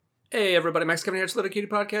Hey everybody, Max coming here. It's Little Cutie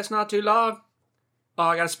Podcast, not too long.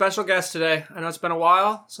 I got a special guest today. I know it's been a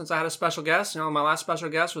while since I had a special guest. You know, my last special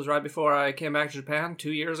guest was right before I came back to Japan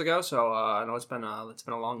 2 years ago. So I know it's been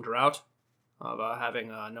a long drought of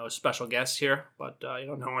having no special guests here. But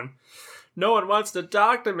no one wants to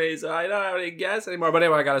talk to me, so I don't have any guests anymore. But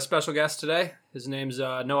anyway, I got a special guest today. His name's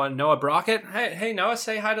Noah Brockett. Hey Noah,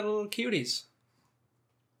 say hi to the little cuties.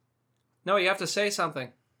 Noah, you have to say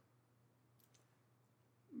something.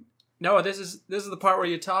 Noah, this is the part where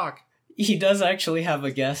you talk. He does actually have a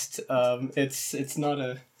guest. It's not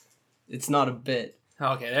a bit.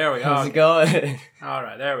 Okay, there we go. How's it going? All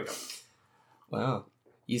right, there we go. Wow,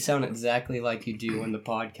 you sound exactly like you do on the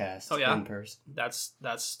podcast. Oh yeah, in person.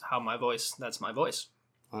 That's how my voice. That's my voice.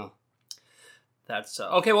 Wow. That's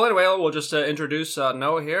okay. Well, anyway, we'll just introduce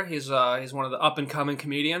Noah here. He's one of the up and coming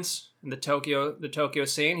comedians in the Tokyo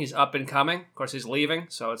scene. He's up and coming. Of course, he's leaving,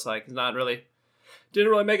 so it's like didn't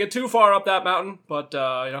really make it too far up that mountain, but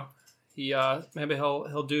he maybe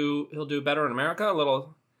he'll do better in America.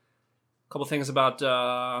 Couple things about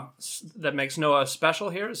that makes Noah special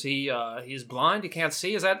here is he's blind. He can't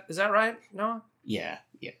see. Is that right, Noah? Yeah,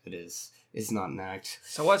 it is. It's not an act.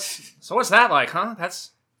 So what's that like, huh?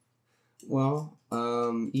 Well,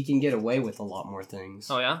 you can get away with a lot more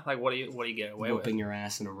things. Oh yeah, like what do you get away with? Whooping your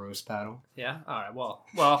ass in a roast battle. Yeah. All right. Well,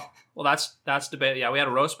 that's debate. Yeah, we had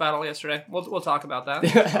a roast battle yesterday. We'll talk about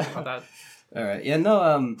that. All right. Yeah.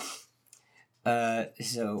 No.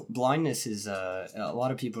 So blindness is a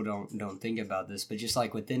lot of people don't think about this, but just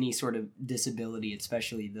like with any sort of disability,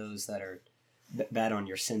 especially those that are bad on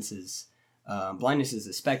your senses, blindness is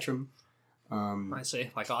a spectrum. I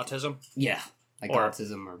see, like autism. Yeah. Like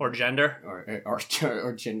autism or gender or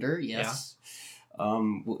gender, yes.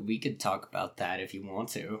 Yeah. We could talk about that if you want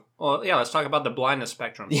to. Well, yeah, let's talk about the blindness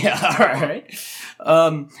spectrum. Yeah, all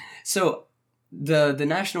right. So the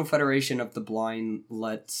National Federation of the Blind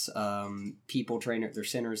lets people train at their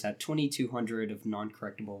centers at 2,200 of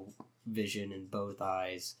non-correctable vision in both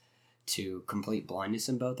eyes to complete blindness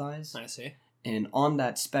in both eyes. I see. And on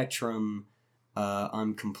that spectrum,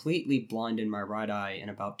 I'm completely blind in my right eye and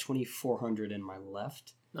about 2,400 in my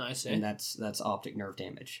left. I see. And that's optic nerve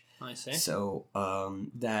damage. I see. So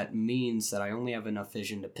that means that I only have enough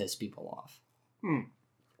vision to piss people off.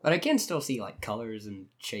 But I can still see like colors and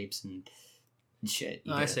shapes and shit.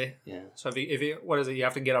 I see. Yeah. So if you what is it? You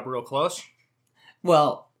have to get up real close.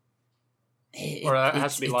 Well, or it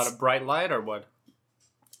has to be a lot of bright light, or what?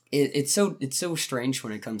 It's so strange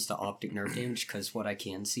when it comes to optic nerve damage because what I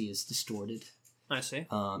can see is distorted. I see.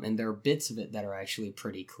 And there are bits of it that are actually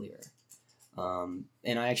pretty clear.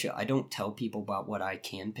 And I don't tell people about what I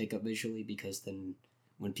can pick up visually because then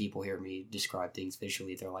when people hear me describe things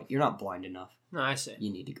visually, they're like, "You're not blind enough." No, I see.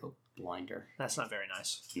 You need to go blinder. That's not very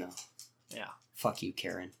nice. No. Yeah. Fuck you,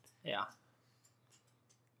 Karen. Yeah.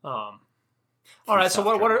 All right. So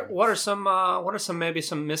what are some maybe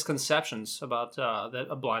some misconceptions about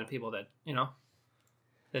that blind people that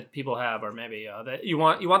people have, or maybe that you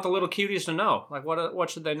want the little cuties to know? Like what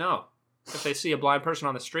should they know if they see a blind person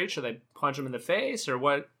on the street? Should they punch them in the face or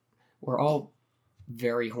what? We're all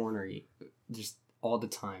very horny, just all the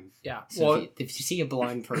time. Yeah. So well, if you see a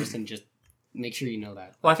blind person, just make sure you know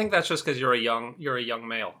that. Well, I think that's just because you're a young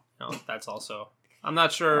male. That's also. I'm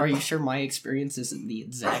not sure. Are you sure my experience isn't the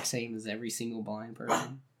exact same as every single blind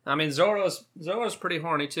person? I mean, Zoro's pretty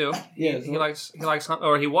horny too. Yeah, he likes,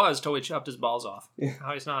 or he was till he chopped his balls off. Yeah.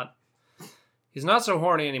 Now he's not so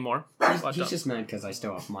horny anymore. He's just mad because I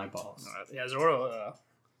still have my balls. Yeah, Zoro's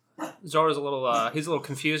a little. He's a little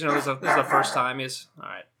confused. This is the first time he's. All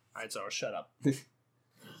right, Zoro, shut up. This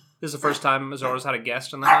is the first time Zoro's had a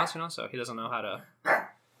guest in the house, so he doesn't know how to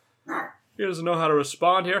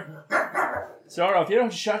respond here. Zoro, if you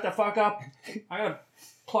don't shut the fuck up, I'm gonna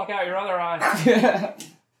pluck out your other eye.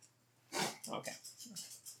 Okay.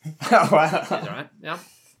 Oh, wow. He's alright, yeah.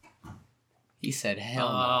 He said hell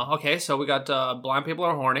no. Okay, so we got blind people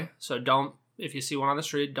are horny, so if you see one on the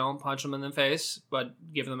street, don't punch them in the face, but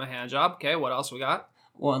give them a hand job. Okay, what else we got?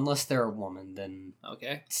 Well, unless they're a woman, then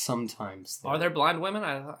okay. Sometimes are there blind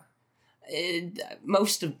women?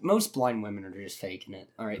 Most blind women are just faking it.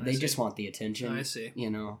 All right, they just want the attention. I see.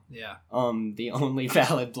 Yeah. The only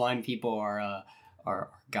valid blind people are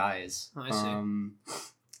guys. I see.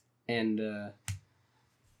 And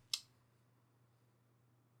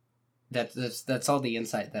that's all the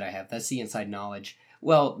insight that I have. That's the inside knowledge.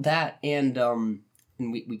 Well, that and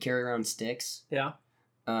we carry around sticks. Yeah.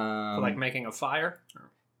 For like making a fire.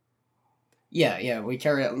 Yeah. We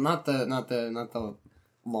carry not the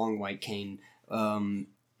long white cane.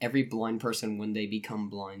 Every blind person, when they become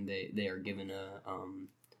blind, they are given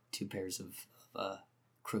 2 pairs of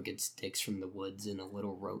crooked sticks from the woods and a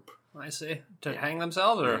little rope. I see. To hang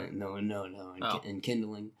themselves, or no, and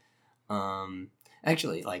kindling.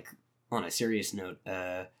 Actually, like on a serious note,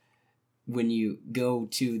 when you go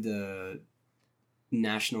to the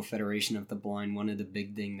National Federation of the Blind, one of the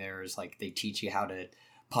big thing there is like they teach you how to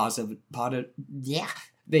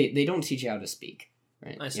they don't teach you how to speak,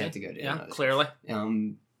 right? I see. You have to go to clearly.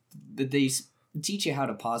 They teach you how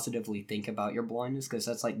to positively think about your blindness, because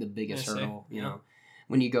that's like the biggest hurdle. You know,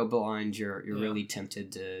 when you go blind, you're really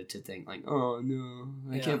tempted to think like, oh no,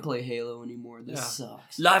 I can't play Halo anymore. This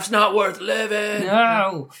sucks. Life's not worth living.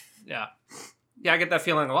 No. Yeah, I get that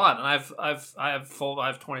feeling a lot, and I have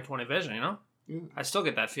 20/20 vision. You know, I still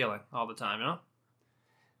get that feeling all the time. You know.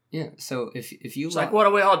 Yeah. So if you it's like, what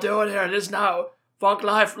are we all doing here? This is not fuck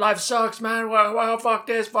life. Life sucks, man. Well, fuck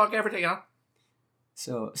this. Fuck everything. Huh?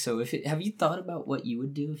 So have you thought about what you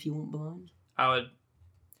would do if you went blind? I would.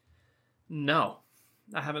 No,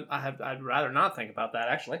 I haven't. I'd rather not think about that,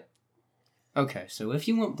 actually. Okay, so if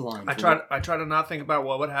you went blind, I try to not think about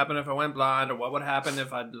what would happen if I went blind, or what would happen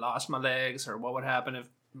if I'd lost my legs, or what would happen if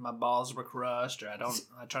my balls were crushed. Or I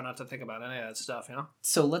try not to think about any of that stuff. You know.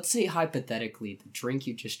 So let's say hypothetically, the drink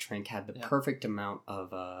you just drank had the perfect amount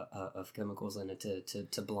of chemicals in it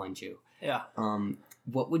to blind you. Yeah.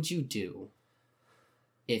 What would you do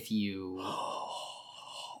if you?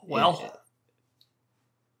 Well,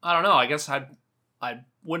 I don't know. I guess I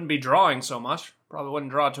wouldn't be drawing so much. Probably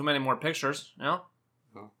wouldn't draw too many more pictures, you know?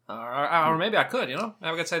 Or maybe I could, you know?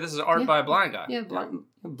 Maybe I could say this is art by a blind guy. Yeah,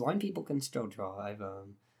 blind people can still draw. I've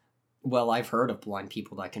heard of blind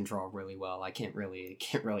people that can draw really well. I can't really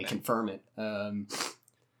confirm it. Yeah,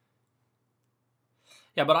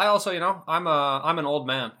 but I also, you know, I'm an old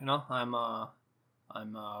man, you know? I'm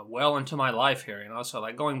well into my life here, you know? So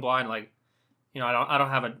like going blind, like, you know, I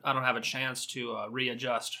don't have a chance to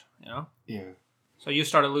readjust, you know? Yeah. So you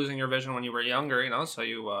started losing your vision when you were younger, you know. So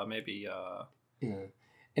you maybe. Yeah, and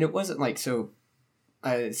it wasn't like so.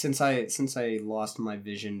 Since I lost my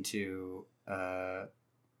vision to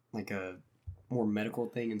like a more medical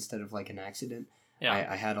thing instead of like an accident. Yeah.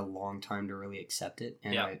 I had a long time to really accept it,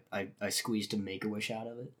 and I squeezed a Make-A-Wish out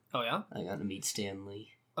of it. Oh yeah. I got to meet Stan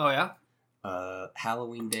Lee. Oh yeah.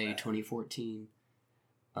 Halloween Day 2014.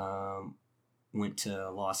 Went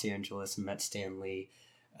to Los Angeles and met Stan Lee.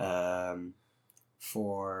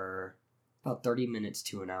 For about 30 minutes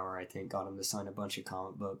to an hour, I think. Got him to sign a bunch of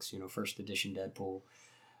comic books, you know, first edition Deadpool.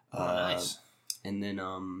 Nice. And then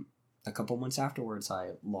a couple months afterwards,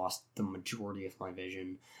 I lost the majority of my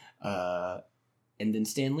vision. And then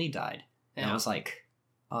Stan Lee died. And I was like,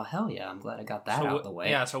 oh, hell yeah, I'm glad I got that out of the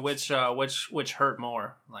way. Yeah, so which hurt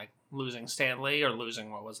more? Like losing Stan Lee or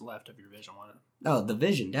losing what was left of your vision? Oh, the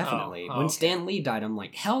vision, definitely. When Stan Lee died, I'm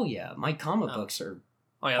like, hell yeah, my comic books are...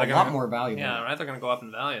 a lot more valuable. Yeah, right. They're going to go up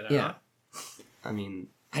in value there. Yeah. Huh? I mean,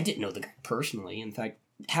 I didn't know the guy personally. In fact,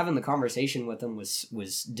 having the conversation with him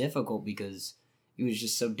was difficult because he was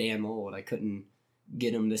just so damn old. I couldn't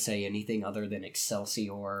get him to say anything other than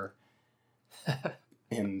Excelsior.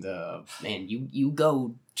 And man, you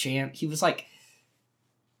go, champ. He was like,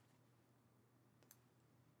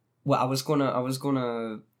 well, I was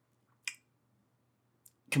gonna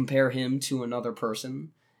compare him to another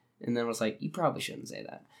person. And then I was like, you probably shouldn't say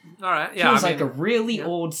that. All right, yeah. He was like a really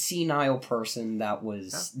old, senile person that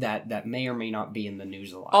was that may or may not be in the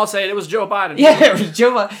news a lot. I'll say it was Joe Biden. Yeah, it was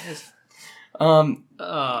Joe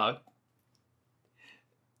Biden.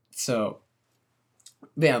 So,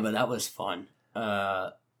 yeah, but that was fun.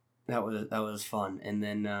 That was fun. And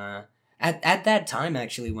then at that time,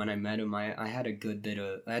 actually, when I met him, I had I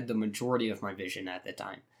had the majority of my vision at the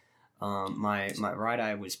time. My right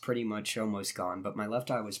eye was pretty much almost gone, but my left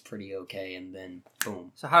eye was pretty okay, and then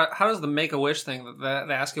boom. So how does the Make-A-Wish thing, they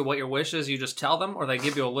ask you what your wish is, you just tell them, or they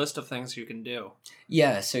give you a list of things you can do?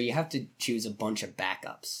 Yeah, so you have to choose a bunch of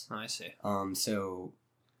backups. I see. So...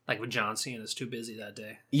 Like with John Cena's too busy that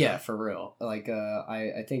day. Yeah, for real. Like,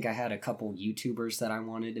 I think I had a couple YouTubers that I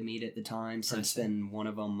wanted to meet at the time, since then one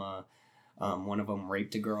of them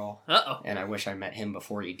raped a girl. Uh-oh. And I wish I met him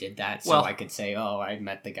before he did that, so I could say, oh, I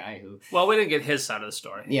met the guy who... Well, we didn't get his side of the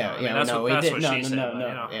story. Yeah, that's what she said.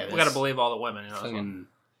 No. We gotta believe all the women, you know. Fucking,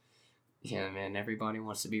 yeah, man, everybody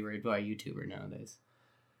wants to be raped by a YouTuber nowadays.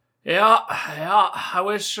 Yeah. I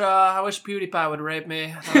wish PewDiePie would rape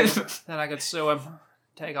me. Then I could sue him.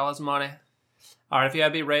 Take all his money. Alright, if you had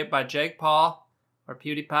to be raped by Jake Paul or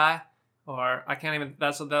PewDiePie... Or I can't even.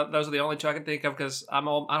 Those are the only two I can think of because I'm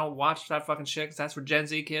old. I don't watch that fucking shit because that's for Gen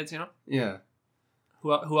Z kids, you know. Yeah.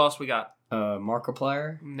 Who else we got?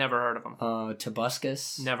 Markiplier. Never heard of him.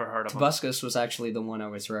 Tobuscus. Never heard of him. Tobuscus was actually the one I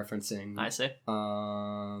was referencing. I see.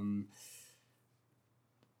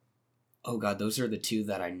 Oh god, those are the two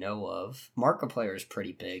that I know of. Markiplier is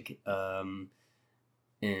pretty big.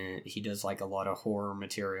 And he does like a lot of horror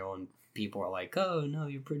material, and people are like, "Oh no,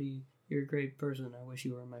 you're a great person. I wish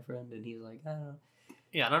you were my friend." And he's like, "I don't."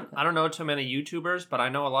 Yeah, I don't know too many YouTubers, but I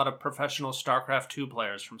know a lot of professional StarCraft 2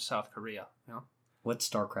 players from South Korea. You know, What's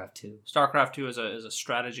StarCraft 2? StarCraft 2 is a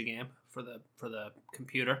strategy game for the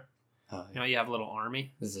computer. Oh, You know, you have a little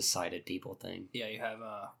army. this is a sighted people thing. Yeah, you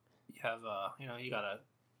know, you gotta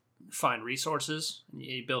find resources. And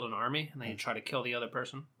you build an army, and then you try to kill the other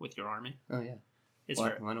person with your army. Oh yeah. It's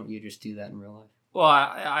Why don't you just do that in real life? well,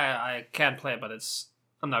 I can play it, but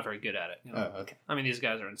I'm not very good at it. You know? Oh, okay. I mean, these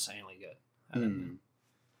guys are insanely good at it. Mm.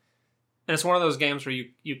 And it's one of those games where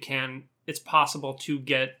it's possible to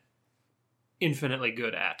get infinitely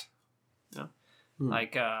good at. You know?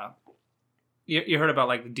 Like, you heard about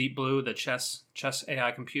like the Deep Blue, the chess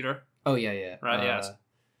AI computer, Oh yeah. right? Yeah.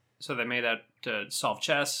 So they made that to solve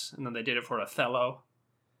chess, and then they did it for Othello,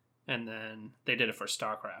 and then they did it for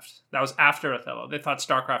StarCraft. That was after Othello. They thought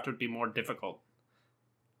StarCraft would be more difficult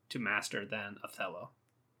to master than Othello.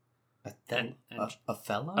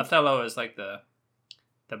 Othello? Othello is like the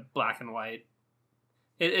black and white.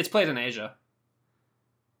 It's played in Asia.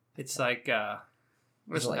 It's like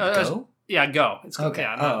Is it like Go? Yeah, Go. It's called, Okay.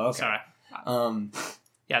 Yeah, no, okay. Sorry.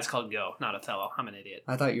 Yeah, it's called Go, not Othello. I'm an idiot.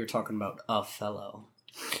 I thought you were talking about Othello.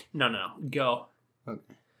 No, Go.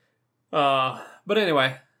 Okay. But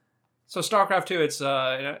anyway, so StarCraft 2,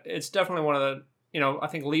 it's definitely one of the, I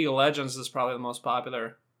think League of Legends is probably the most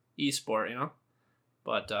popular esport,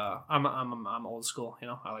 But I'm old school,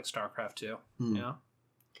 I like StarCraft 2,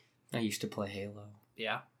 I used to play Halo.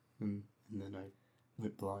 Yeah. And then I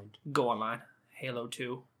went blind. Go online. Halo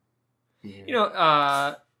 2.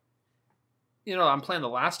 Yeah. I'm playing The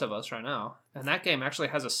Last of Us right now, and that game actually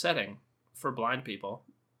has a setting for blind people.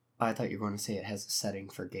 I thought you were going to say it has a setting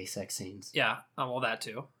for gay sex scenes. Yeah, well, that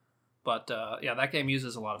too. But, that game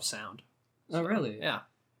uses a lot of sound. Oh, really? Yeah.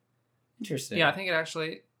 Interesting. Yeah, I think it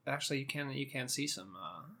actually you can see some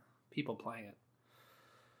people playing it.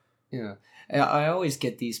 Yeah. I always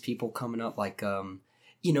get these people coming up like,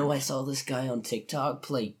 I saw this guy on TikTok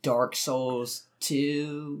play Dark Souls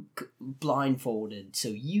 2 blindfolded, so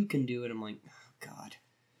you can do it. I'm like, oh, God.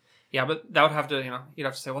 Yeah, but that would have to, you'd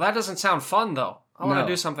have to say, well, that doesn't sound fun, though. I want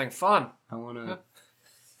to do something fun. I want to... Yeah.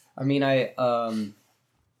 I mean, I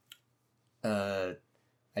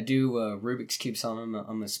do Rubik's Cubes.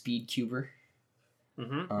 I'm a speed cuber.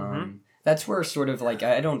 That's where sort of like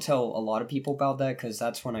I don't tell a lot of people about that because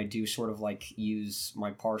that's when I do sort of like use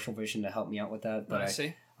my partial vision to help me out with that. But I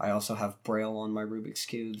see. I also have Braille on my Rubik's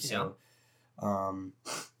Cube. So,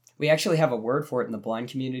 we actually have a word for it in the blind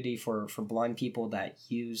community for blind people that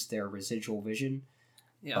use their residual vision,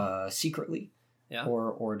 secretly,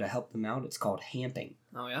 or to help them out. It's called hamping.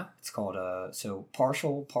 Oh yeah. It's called so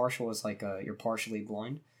partial. Partial is like you're partially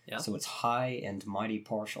blind. Yeah. So it's high and mighty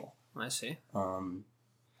partial. I see.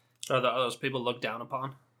 So are those people looked down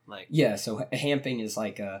upon? Like yeah. So hamping is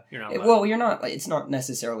like you're not. You're not. It's not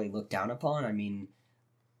necessarily looked down upon. I mean,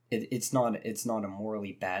 it's not a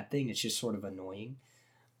morally bad thing. It's just sort of annoying.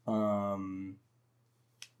 But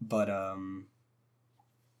I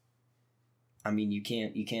mean, you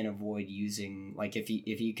can't avoid using like if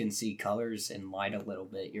you can see colors and light a little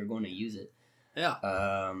bit, you're going to use it. Yeah.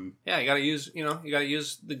 Yeah, you gotta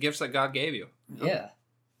use the gifts that God gave you. Yeah.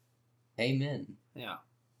 Amen. Yeah.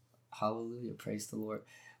 Hallelujah. Praise the Lord.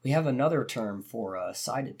 We have another term for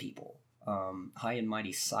sighted people. High and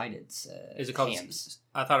mighty sighted. Is it called? hams.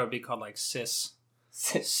 I thought it would be called like cis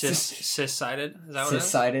sided. Is that what it is? Cis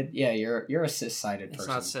sided? Yeah, you're a cis sided person. It's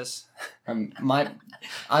not cis. I'm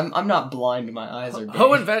not blind. My eyes are.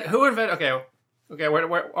 Who invented? Okay. We're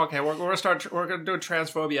gonna start. We're gonna do a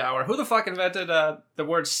transphobia hour. Who the fuck invented the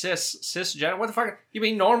word cisgender? What the fuck? You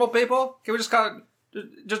mean normal people? Can we just call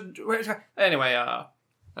it? Anyway.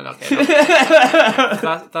 Okay.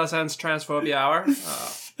 That ends transphobia hour.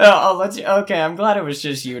 I'll let you. Okay, I'm glad it was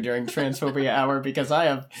just you during transphobia hour because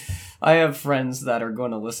I have friends that are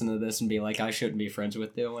going to listen to this and be like, I shouldn't be friends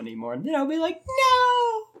with Theo anymore, and then I'll be like,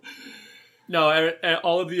 no,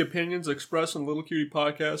 all of the opinions expressed on Little Cutie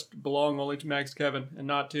Podcast belong only to Max Kevin and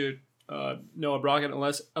not to Noah Brockett,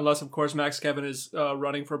 unless of course Max Kevin is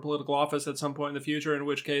running for political office at some point in the future, in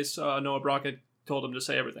which case Noah Brockett told him to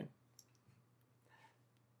say everything.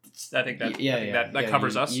 I think that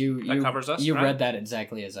covers us. That covers us. You right? read that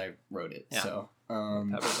exactly as I wrote it. Yeah. So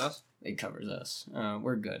covers us. It covers us.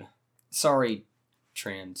 We're good. Sorry,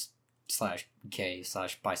 trans / gay /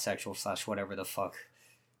 bisexual / whatever the fuck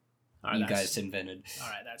you guys invented. All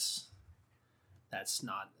right, that's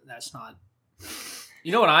not.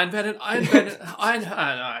 You know what I invented? I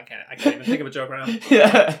can't even think of a joke right now.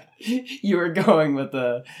 Yeah, you were going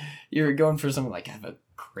for something like, I have a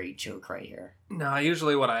great joke right here. No,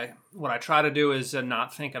 usually what I try to do is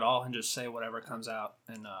not think at all and just say whatever comes out,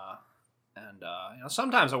 and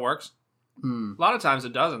sometimes it works. A lot of times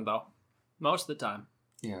it doesn't, though. Most of the time.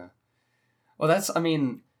 Yeah. Well, that's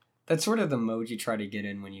sort of the mode you try to get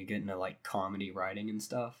in when you get into like comedy writing and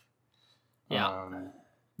stuff. Yeah.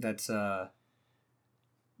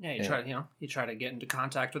 You try to get into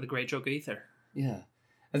contact with a great joke ether. Yeah.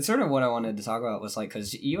 That's sort of what I wanted to talk about was like,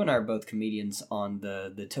 because you and I are both comedians on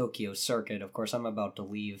the Tokyo circuit. Of course, I'm about to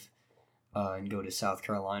leave and go to South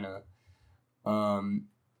Carolina.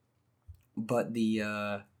 But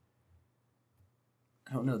I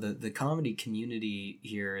don't know, the comedy community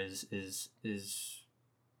here is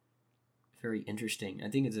very interesting. I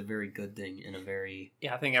think it's a very good thing and a very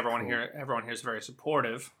I think everyone here is very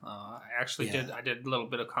supportive. I did a little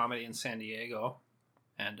bit of comedy in San Diego,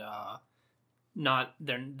 and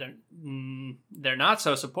they're not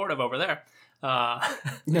so supportive over there. No,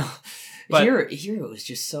 but here it was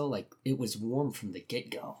just so like it was warm from the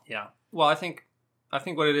get-go. Yeah. Well, I think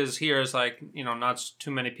what it is here is like, not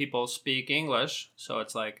too many people speak English, so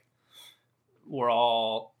it's like we're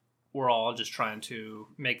all just trying to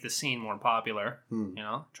make the scene more popular,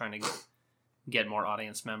 trying to get more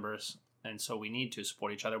audience members, and so we need to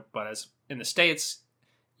support each other. But as in the States,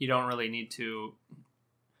 you don't really need to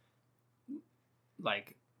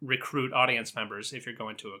like recruit audience members if you're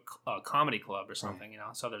going to a comedy club or something,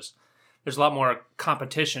 So there's a lot more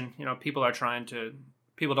competition.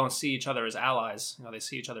 People don't see each other as allies. They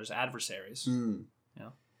see each other as adversaries. And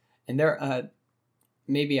there,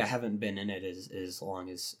 maybe I haven't been in it as long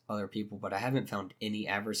as other people, but I haven't found any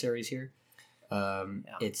adversaries here.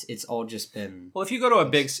 It's all just been. Well, if you go to a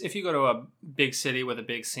big city with a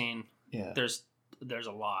big scene, there's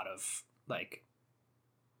a lot of like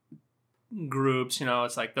groups.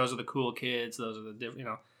 It's like those are the cool kids. Those are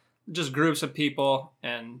the just groups of people,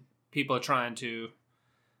 and people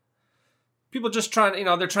just trying,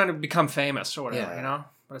 they're trying to become famous or whatever,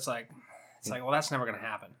 But it's like, well, that's never going to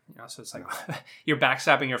happen, So it's like you're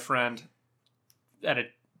backstabbing your friend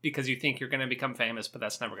because you think you're going to become famous, but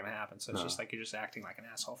that's never going to happen. So it's just like you're just acting like an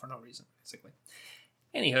asshole for no reason, basically.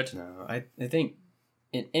 Anywho. No, I think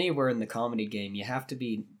anywhere in the comedy game, you have to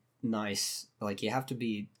be nice. Like, you have to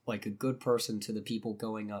be like a good person to the people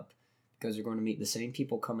going up, because you're going to meet the same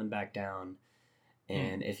people coming back down.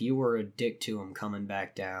 And if you were a dick to them coming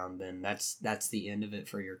back down, then that's the end of it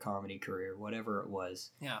for your comedy career, whatever it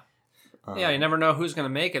was. Yeah. You never know who's going to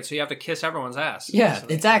make it, so you have to kiss everyone's ass. Yeah,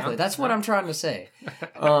 exactly. That's what I'm trying to say.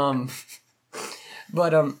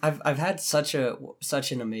 But I've had such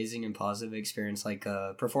an amazing and positive experience, like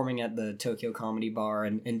performing at the Tokyo Comedy Bar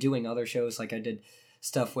and doing other shows. Like I did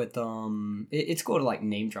stuff with it's cool to like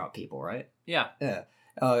name drop people, right? Yeah. Yeah.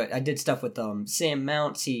 I did stuff with Sam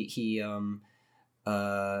Mounts. He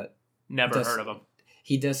never heard of him.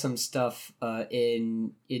 He does some stuff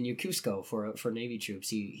in Yokosuka for Navy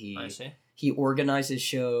troops. I see. He organizes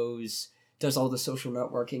shows, does all the social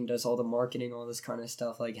networking, does all the marketing, all this kind of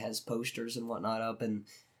stuff. Like has posters and whatnot up. And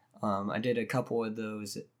I did a couple of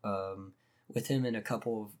those with him and a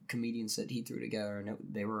couple of comedians that he threw together, and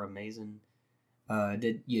they were amazing.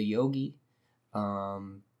 Did Yoyogi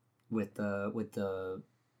with the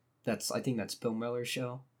I think that's Bill Miller's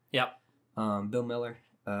show. Yep. Bill Miller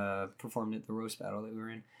performed at the roast battle that we were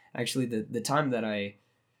in. Actually, the time that I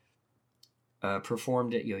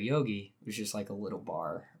performed at Yoyogi was just like a little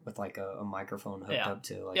bar with like a microphone hooked up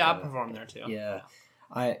to. Like I performed there too. Yeah,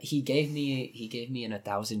 he gave me an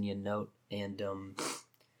 1,000 yen note,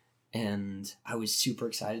 and I was super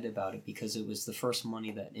excited about it because it was the first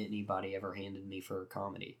money that anybody ever handed me for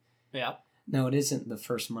comedy. Yeah. No, it isn't the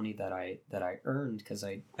first money that I earned, because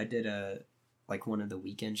I did one of the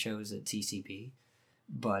weekend shows at TCP,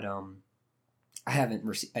 but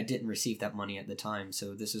I didn't receive that money at the time,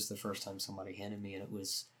 so this is the first time somebody handed me, and it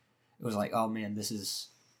was like, oh man, this is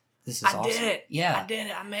awesome. I did it. Yeah, I did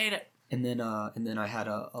it. I made it. And then I had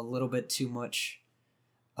a little bit too much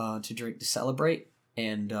to drink to celebrate,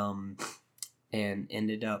 and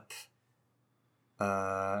ended up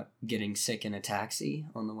getting sick in a taxi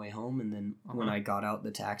on the way home. And then when I got out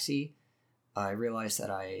the taxi, I realized that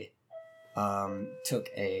I took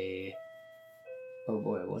a... Oh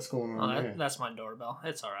boy, what's going on there? That's my doorbell.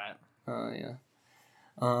 It's all right. Oh, yeah.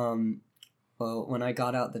 Well, when I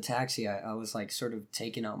got out the taxi, I was like sort of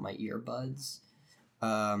taking out my earbuds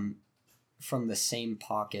from the same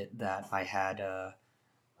pocket that I had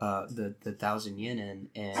the 1,000 yen in,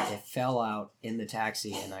 and it fell out in the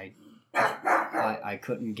taxi, and I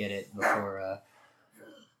couldn't get it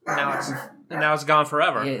Now it's gone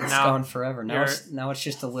forever. Yeah, it's gone forever. Now it's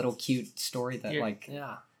just a little cute story that I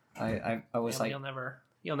was like,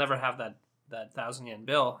 you'll never have that 1,000 yen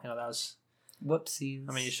bill. That was whoopsies.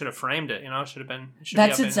 I mean, you should have framed it. It should have been.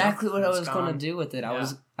 That's exactly what I was going to do with it.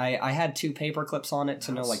 I had 2 paper clips on it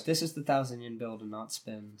to know like this is the 1,000 yen bill to not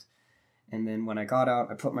spend. And then when I got out,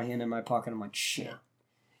 I put my hand in my pocket. I'm like, shit.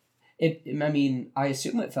 Yeah. I mean, I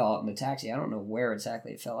assume it fell out in the taxi. I don't know where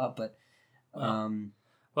exactly it fell out, but.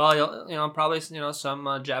 Well, probably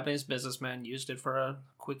some Japanese businessman used it for a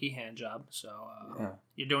quickie hand job. So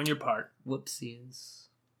you're doing your part. Whoopsies,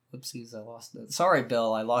 I lost it. Sorry,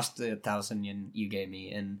 Bill. I lost the 1,000 yen you gave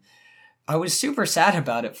me, and I was super sad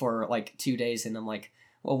about it for like 2 days. And I'm like,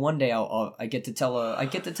 well, one day I get to tell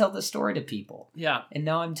the story to people. Yeah. And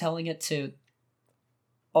now I'm telling it to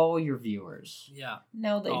all your viewers. Yeah.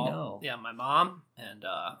 Now they know. Yeah, my mom and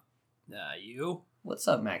you. What's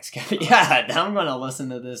up, Max? Yeah, now I'm gonna listen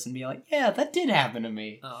to this and be like, yeah, that did happen to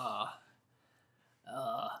me.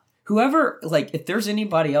 Whoever, like, if there's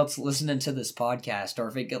anybody else listening to this podcast, or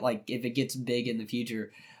if it gets big in the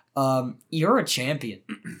future, you're a champion.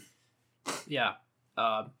 Yeah.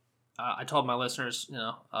 I told my listeners, you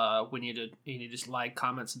need to like,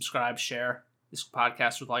 comment, subscribe, share this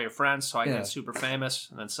podcast with all your friends, so I can get super famous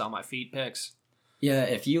and then sell my feet pics. Yeah,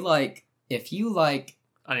 if you like I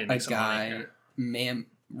need to make a guy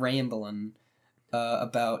rambling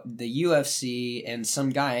about the UFC and some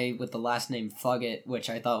guy with the last name Fuggett, which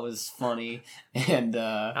I thought was funny, and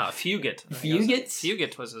Fugit.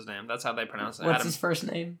 Fugit was his name. That's how they pronounce it. What's his first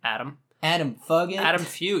name? Adam Fuggett. Adam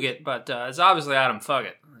Fugit, but it's obviously Adam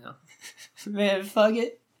Fuggett. Yeah. Man,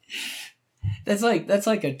 Fuggett. That's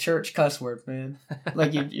like a church cuss word, man.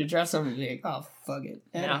 Like you dress something and you're like, oh, Fuggett.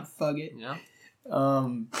 Adam Fuggett. Yeah.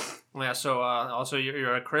 Yeah. So also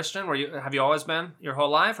you're a Christian. Have you always been your whole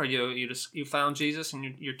life, or you found Jesus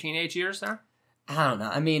in your teenage years there? I don't know.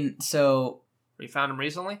 I mean, so you found him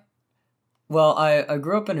recently? Well, I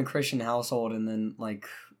grew up in a Christian household, and then like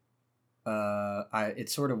it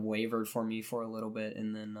sort of wavered for me for a little bit,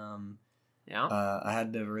 and then I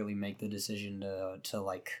had to really make the decision to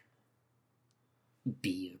like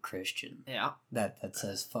be a Christian. Yeah. That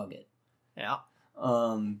says fuck it. Yeah.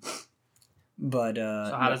 But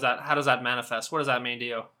so how does that manifest? What does that mean to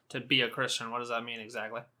you? To be a Christian, what does that mean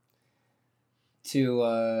exactly? It's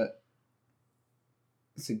a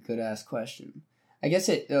good ass question. I guess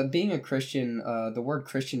being a Christian, the word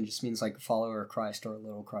Christian just means like a follower of Christ or a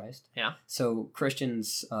little Christ. Yeah. So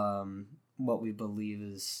Christians, what we believe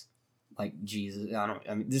is like Jesus. I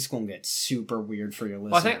mean, this is gonna get super weird for your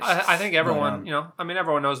listeners. Well, I think everyone,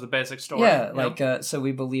 everyone knows the basic story. Yeah, so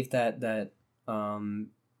we believe that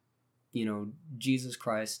Jesus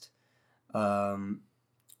Christ,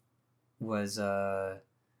 was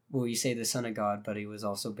you say the Son of God, but he was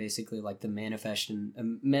also basically like the manifestation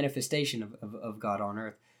of God on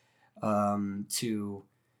earth, to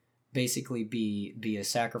basically be a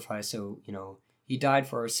sacrifice. So he died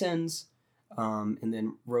for our sins, and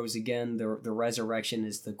then rose again. The resurrection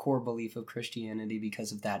is the core belief of Christianity.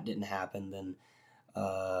 Because if that didn't happen, then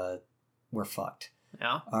we're fucked.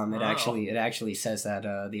 Yeah. It actually says that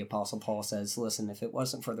the Apostle Paul says, listen, if it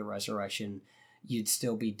wasn't for the resurrection, you'd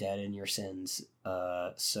still be dead in your sins.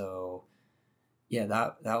 So yeah,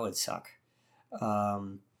 that would suck.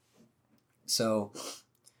 So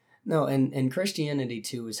no, and Christianity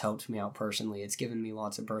too has helped me out personally. It's given me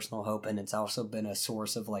lots of personal hope, and it's also been a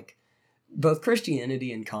source of like, both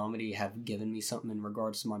Christianity and comedy have given me something in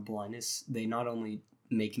regards to my blindness. They not only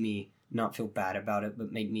make me not feel bad about it,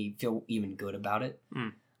 but make me feel even good about it.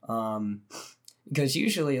 Because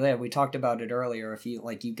usually, we talked about it earlier, if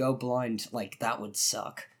you go blind, like that would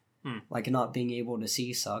suck. Like not being able to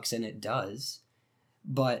see sucks, and it does.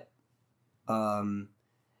 But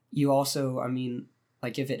you also, I mean,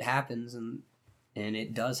 like if it happens, and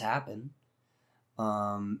it does happen,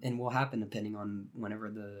 and will happen depending on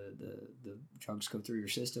whenever the drugs go through your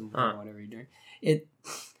system or whatever you're doing.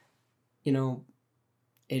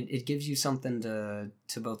 It gives you something to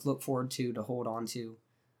both look forward to hold on to,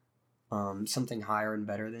 something higher and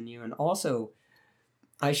better than you. And also,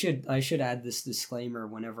 I should add this disclaimer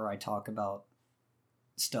whenever I talk about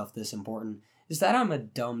stuff this important, is that I'm a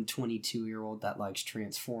dumb 22-year-old that likes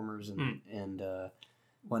Transformers and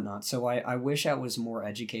whatnot. So I wish I was more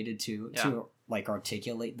educated to like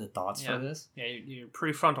articulate the thoughts for this. Yeah, your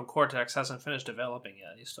prefrontal cortex hasn't finished developing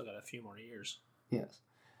yet. You still got a few more years. Yes.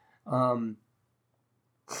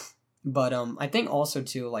 But I think also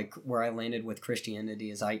too, like where I landed with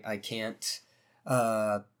Christianity is I can't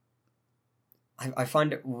I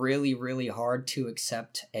find it really, really hard to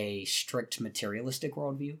accept a strict materialistic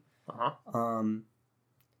worldview.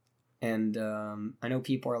 And I know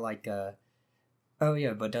people are like, oh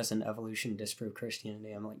yeah, but doesn't evolution disprove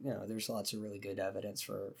Christianity? I'm like, no, there's lots of really good evidence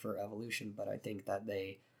for evolution, but I think that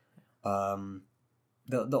they,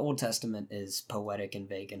 the Old Testament is poetic and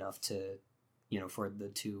vague enough to, for the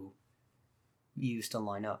two views to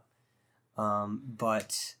line up.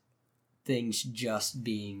 But things just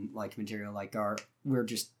being like material, like we're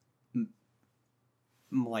just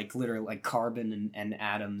like literally like carbon and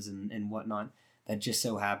atoms and whatnot that just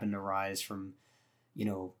so happen to rise from,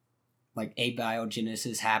 like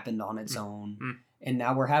abiogenesis happened on its own. And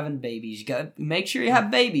now we're having babies. You got to make sure you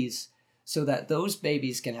have babies so that those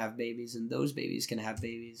babies can have babies and those babies can have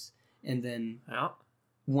babies. And then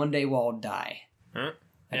one day we'll all die.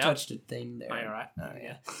 I touched a thing there. Oh, you're right. Oh,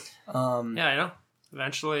 yeah. Yeah,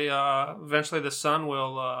 Eventually the sun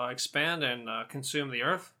will expand and consume the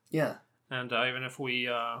Earth. Yeah. And even if we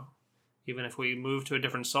move to a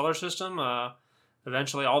different solar system,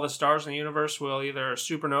 eventually all the stars in the universe will either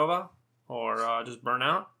supernova or just burn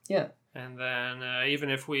out. Yeah. And then even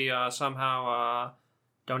if we somehow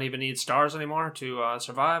don't even need stars anymore to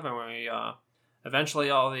survive, and we eventually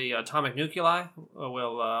all the atomic nuclei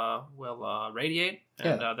will radiate,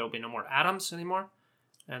 and there will be no more atoms anymore.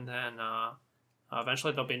 And then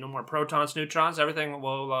eventually there'll be no more protons, neutrons. Everything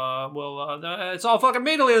will it's all fucking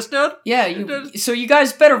meaningless, dude. Yeah, so you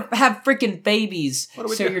guys better have freaking babies so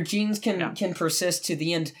do? your genes can persist to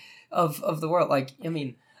the end of the world. Like, I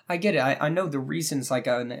mean, I get it. I know the reasons. Like,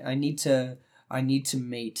 I need to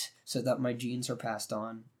mate so that my genes are passed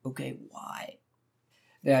on. Okay, why?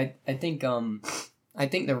 Yeah, I think the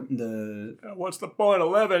what's the point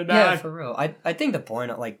of living, man? Yeah, for real. I think the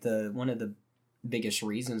point of like one of the biggest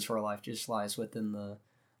reasons for life just lies within the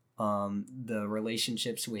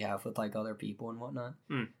relationships we have with like other people and whatnot.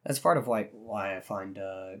 That's part of why I find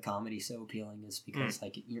comedy so appealing, is because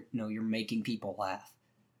like you're making people laugh.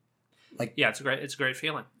 Like, yeah, it's a great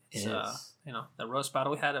feeling. It's the roast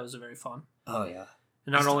battle we had, it was very fun. Oh yeah.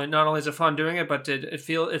 And not only is it fun doing it, but it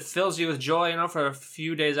fills you with joy, for a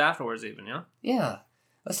few days afterwards, even, Yeah.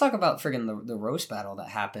 Let's talk about friggin' the roast battle that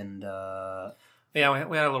happened. Yeah,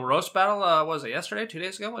 we had a little roast battle. What was it, yesterday? 2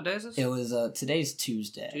 days ago? What day is this? It was today's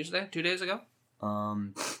Tuesday. 2 days ago.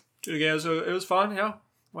 2 days ago. It was fun. We had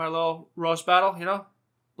a little roast battle.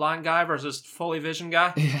 Blind guy versus fully vision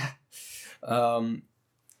guy. Yeah.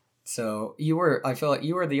 So I feel like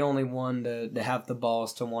you were the only one to have the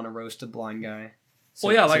balls to want to roast a blind guy. So,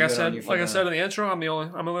 well, yeah, like I said in the intro, I'm the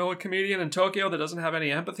only comedian in Tokyo that doesn't have any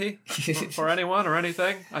empathy for anyone or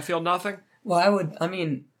anything. I feel nothing. Well,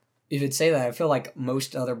 if you'd say that, I feel like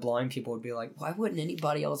most other blind people would be like, why wouldn't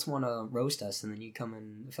anybody else want to roast us? And then you come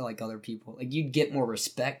in, I feel like other people, like you'd get more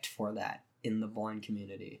respect for that in the blind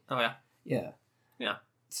community. Oh, yeah? Yeah. Yeah.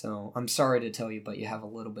 So I'm sorry to tell you, but you have a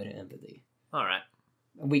little bit of empathy. All right.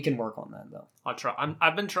 We can work on that, though. I'll try.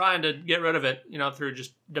 I've been trying to get rid of it, through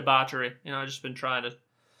just debauchery. I've just been trying to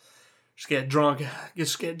just get drunk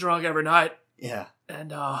every night. Yeah.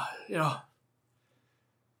 And, I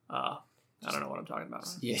don't know what I'm talking about.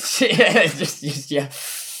 Yes. Yeah.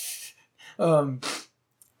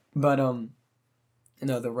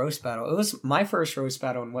 The roast battle. It was my first roast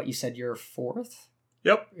battle, and what you said, your fourth?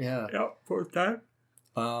 Yep. Yeah. Yep. Fourth time.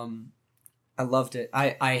 I loved it.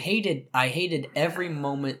 I hated every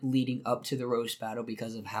moment leading up to the roast battle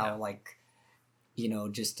because of how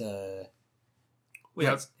just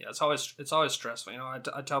it's always stressful.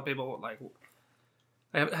 I tell people, like,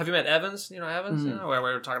 have you met Evans? Evans? Mm-hmm. Where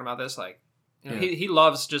we were talking about this, like, he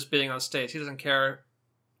loves just being on stage. He doesn't care.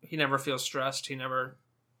 He never feels stressed. He never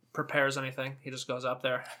prepares anything. He just goes up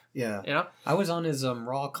there. Yeah. I was on his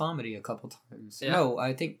raw comedy a couple times. Yeah. No,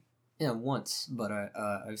 I think once, but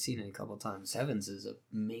I've seen it a couple times. Evans is a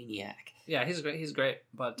maniac. Yeah, he's great.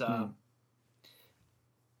 But I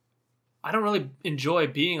don't really enjoy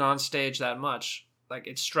being on stage that much. Like,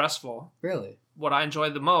 it's stressful. Really? What I enjoy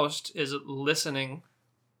the most is listening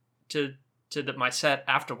to my set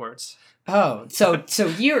afterwards. Oh, so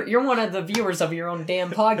you're one of the viewers of your own damn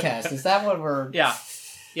podcast. Is that what we're? Yeah.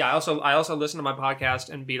 I also listen to my podcast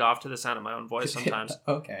and beat off to the sound of my own voice sometimes.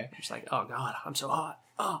 Okay. I'm just like, oh God, I'm so hot.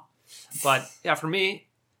 Oh. But yeah, for me,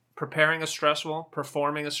 preparing is stressful.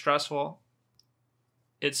 Performing is stressful.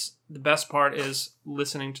 It's the best part is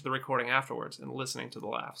listening to the recording afterwards and listening to the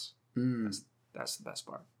laughs. That's the best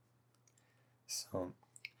part. So,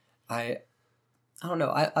 I don't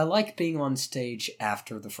know. I like being on stage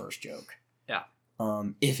after the first joke. Yeah.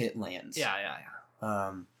 If it lands. Yeah.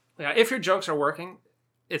 Yeah. If your jokes are working,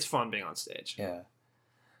 it's fun being on stage. Yeah.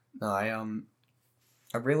 No,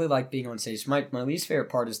 I really like being on stage. My least favorite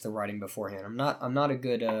part is the writing beforehand. I'm not a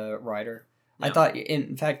good writer. I thought,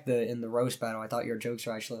 in fact, in the roast battle, I thought your jokes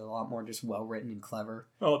were actually a lot more just well written and clever.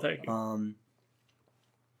 Oh, thank you.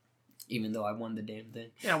 Even though I won the damn thing.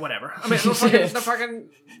 Yeah, whatever. I mean,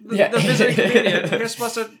 the visiting comedian. You're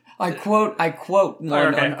supposed to. I quote,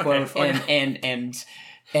 one unquote, okay.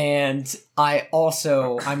 and I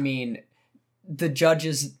also, I mean, the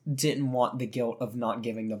judges didn't want the guilt of not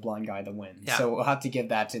giving the blind guy the win, so we'll have to give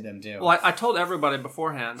that to them too. Well, I told everybody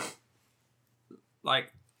beforehand,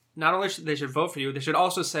 like, not only they should vote for you, they should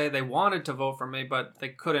also say they wanted to vote for me, but they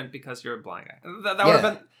couldn't because you're a blind guy. That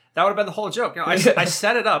would have been the whole joke. You know, I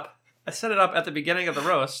set it up. I set it up at the beginning of the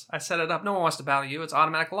roast. I set it up. No one wants to battle you. It's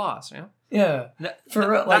automatic loss. You know. Yeah. For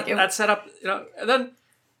real, like that set up. You know. And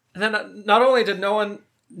then not only did no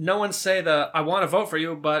one say I want to vote for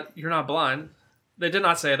you, but you're not blind. They did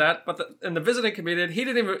not say that. But the visiting comedian,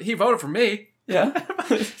 he voted for me. Yeah.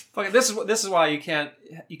 Fucking, this is why you can't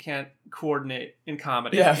coordinate in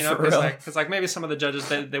comedy. Yeah, you know, for real. Because maybe some of the judges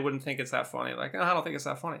they wouldn't think it's that funny. Like, I don't think it's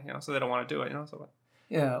that funny. You know, so they don't want to do it. You know, so.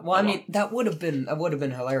 Yeah, well, I mean, that would have been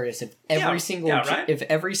hilarious if every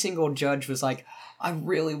single judge was like, I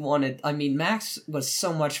really wanted. I mean, Max was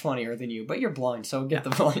so much funnier than you, but you're blind, so I'll give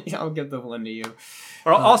the one to you.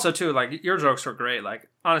 Or also too, like, your jokes were great. Like,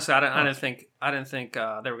 honestly, I didn't think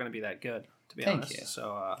they were going to be that good, to be honest. Thank you.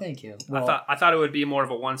 So thank you. Well, I thought it would be more of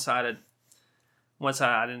a one sided.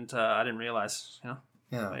 I didn't realize. You know.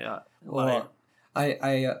 Yeah. But, yeah. Well,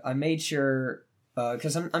 I made sure.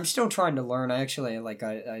 Because I'm still trying to learn. I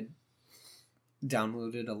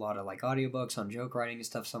downloaded a lot of like audiobooks on joke writing and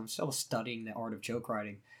stuff, so I'm still studying the art of joke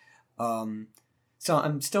writing. So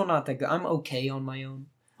I'm still not that good. I'm okay on my own.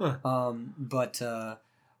 Huh. But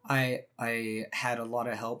I had a lot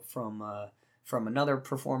of help from another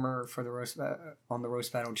performer for the roast on the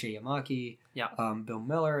roast battle, Chiyamaki. Yeah. Bill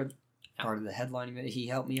Miller, part of the headlining. He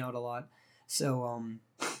helped me out a lot. So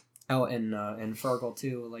and Fergal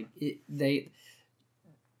too. Like they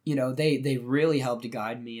really helped to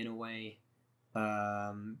guide me in a way.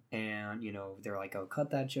 And, they're like, oh, cut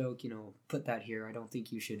that joke, put that here. I don't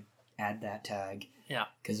think you should add that tag. Yeah.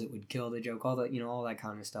 Because it would kill the joke, all that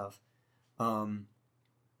kind of stuff. And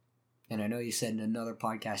I know you said in another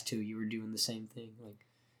podcast, too, you were doing the same thing. Like,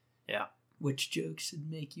 yeah. Which jokes would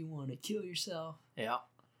make you want to kill yourself? Yeah.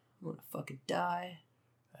 Want to fucking die?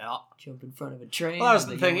 Yeah. Jump in front of a train? Well, that was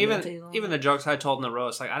the thing. Even the jokes I told in the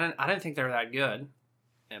roast, like, I didn't think they were that good.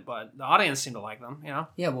 But the audience seemed to like them,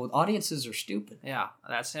 Yeah, well, audiences are stupid. Yeah,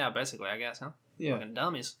 basically, I guess, huh? Yeah. Fucking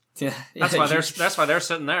dummies. Yeah. That's why they're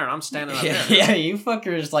sitting there and I'm standing up there. Yeah, you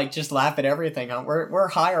fuckers like just laugh at everything. Huh? We're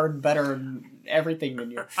higher and better than everything than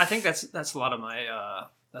you. I think that's a lot of my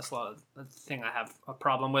that's a lot of the thing I have a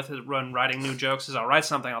problem with is when writing new jokes. Is I'll write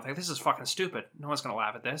something, I'll think this is fucking stupid. No one's gonna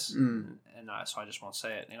laugh at this, and so I just won't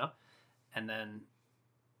say it, and then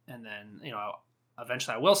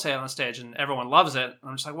eventually I will say it on stage and everyone loves it.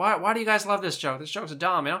 I'm just like, why do you guys love this joke? This joke's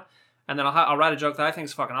dumb, And then I'll write a joke that I think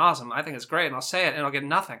is fucking awesome. I think it's great, and I'll say it, and I'll get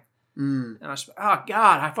nothing. And I just, oh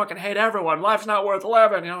God, I fucking hate everyone. Life's not worth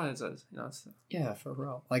living. It's yeah, for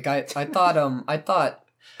real. Like I thought,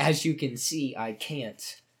 as you can see, I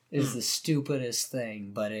can't is the stupidest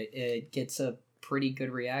thing, but it gets a pretty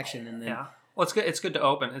good reaction, and then well, it's good. It's good to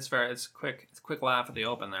open. It's quick. It's a quick laugh at the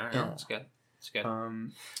open there. Yeah. It's good. It's good.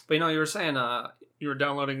 But you were saying you were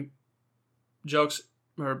downloading jokes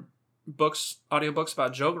or audiobooks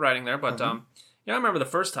about joke writing there. But I remember the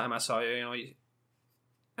first time I saw you.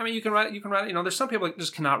 You can write. There's some people that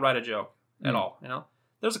just cannot write a joke at all.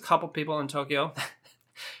 There's a couple people in Tokyo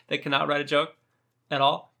that cannot write a joke at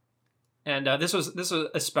all. And this was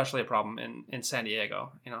especially a problem in San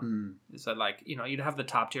Diego. Is that you'd have the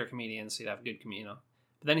top tier comedians, you'd have good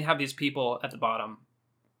but then you have these people at the bottom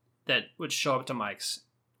that would show up to mics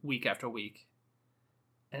week after week,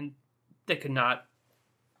 and they could not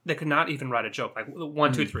even write a joke like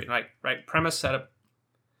 1, 2, 3, right premise setup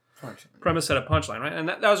punchline, right? And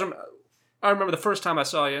that was I remember the first time I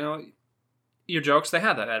saw your jokes, they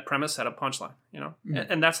had that premise setup punchline,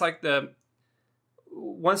 and that's like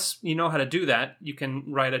once you know how to do that, you can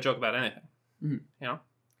write a joke about anything,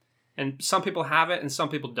 and some people have it and some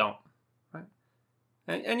people don't, right?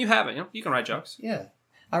 And you have it, you can write jokes. Yeah.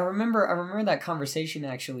 I remember that conversation.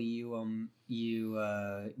 Actually, you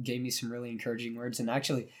gave me some really encouraging words, and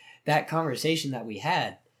actually, that conversation that we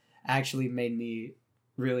had actually made me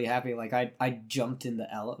really happy. Like I jumped in the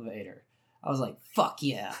elevator. I was like, "Fuck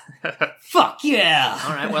yeah, fuck yeah!"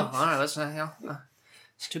 All right. Let's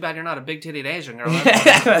it's too bad you're not a big titted Asian girl.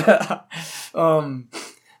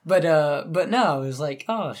 But no, it was like,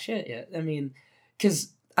 oh shit, yeah. I mean,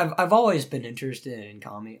 because I've always been interested in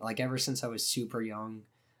comedy, like ever since I was super young.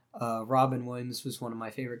 Robin Williams was one of my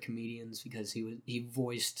favorite comedians because he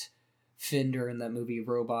voiced Fender in that movie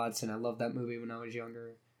Robots, and I loved that movie when I was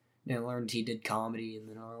younger. And I learned he did comedy, and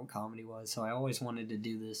then I learned what comedy was, so I always wanted to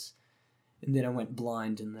do this. And then I went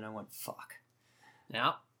blind, and then I went, fuck.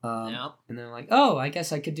 Yeah. And then I'm like, oh, I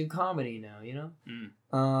guess I could do comedy now, you know?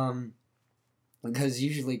 Because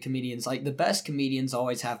usually comedians, like, the best comedians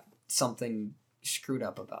always have something screwed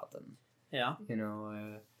up about them. Yeah. You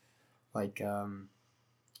know,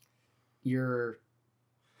 you're,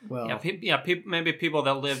 well... Maybe people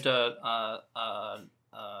that lived what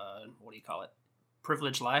do you call it?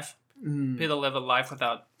 Privileged life. People that live a life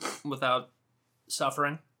without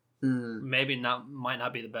suffering. Maybe might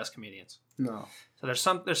not be the best comedians. No. So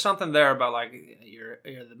there's something there about like your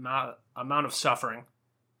the amount of suffering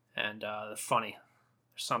and the funny.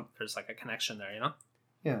 There's like a connection there, you know?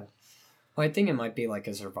 Yeah. Well, I think it might be like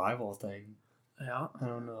a survival thing. Yeah. I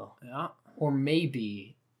don't know. Yeah. Or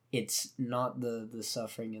maybe it's not the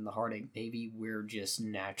suffering and the heartache. Maybe we're just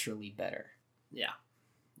naturally better. Yeah.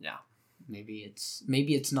 Yeah. Maybe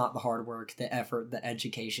it's not the hard work, the effort, the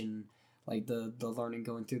education, like the learning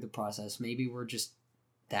going through the process. Maybe we're just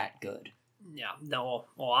that good. Yeah. No.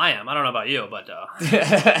 Well, I am. I don't know about you, but.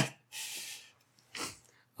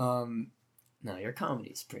 No, your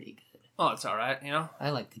comedy's pretty good. Oh, it's all right. You know.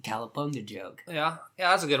 I like the Cowabunga joke. Yeah.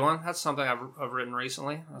 Yeah, that's a good one. That's something I've written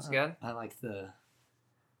recently. That's good. I like the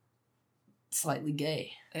slightly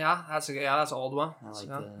gay. Yeah, that's an old one. I like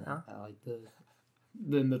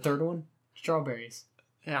Then the third one, strawberries.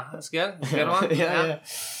 Yeah, that's good. That's a good one. yeah.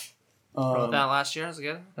 Wrote that last year. That's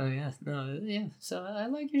good. Oh yeah, no, yeah. So I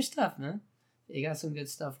like your stuff, man. You got some good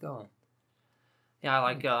stuff going. Yeah,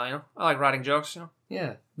 I like writing jokes. You know.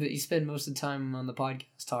 Yeah, but you spend most of the time on the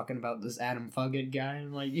podcast talking about this Adam Fuggett guy,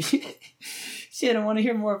 and like, shit, I want to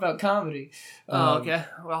hear more about comedy. Okay.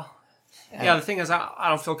 Well, yeah. The thing is, I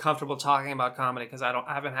don't feel comfortable talking about comedy because I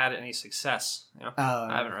haven't had any success. You know.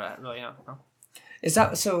 I haven't really. You know. Is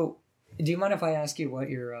that so? Do you mind if I ask you what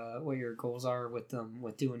your goals are with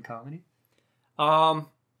doing comedy?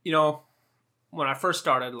 You know, when I first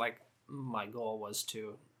started, like my goal was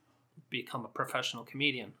to become a professional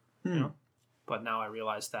comedian. You know, but now I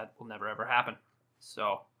realize that will never ever happen.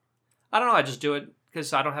 So I don't know. I just do it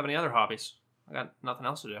because I don't have any other hobbies. I got nothing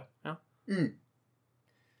else to do. You know.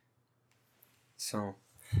 So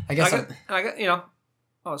I guess I got you know.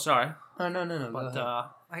 Oh, sorry. Oh no. But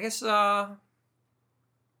I guess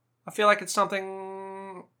I feel like it's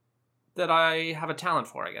something that I have a talent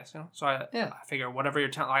for, I guess, you know? So I figure whatever your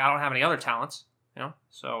talent, like I don't have any other talents, you know?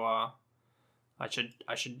 So I should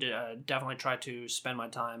definitely try to spend my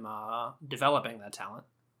time developing that talent.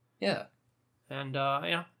 Yeah. And,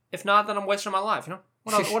 you know, if not, then I'm wasting my life, you know?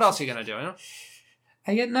 What else are you going to do, you know?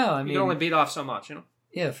 I mean... You can only beat off so much, you know?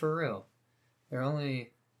 Yeah, for real. There are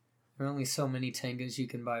only so many tangas you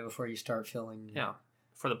can buy before you start feeling... Yeah.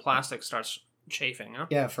 Before the plastic starts... chafing, huh?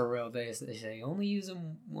 Yeah, for real. They say only use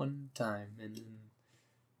them one time, and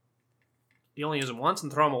you only use them once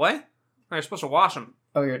and throw them away. No, you're supposed to wash them.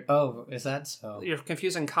 Oh, is that so? You're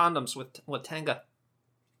confusing condoms with Tanga.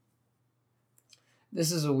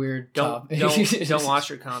 This is a weird topic. Don't wash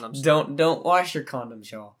your condoms. Don't wash your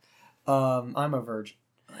condoms, y'all. I'm a virgin.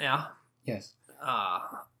 Yeah. Yes.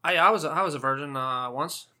 I was a virgin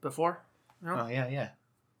once before. You know? Oh yeah.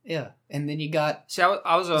 And then you got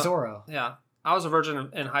I was a Zorro. Yeah. I was a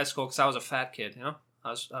virgin in high school because I was a fat kid, you know?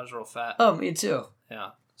 I was real fat. Oh, me too.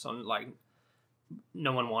 Yeah. So, like,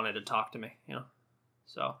 no one wanted to talk to me, you know?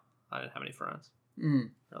 So, I didn't have any friends.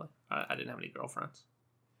 Really. I didn't have any girlfriends.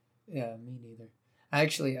 Yeah, me neither.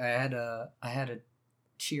 Actually, I had a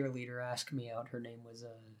cheerleader ask me out. Her name was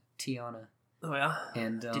Tiana. Oh, yeah?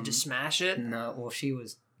 And did you smash it? No, well, she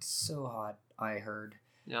was so hot, I heard.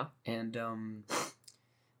 Yeah. And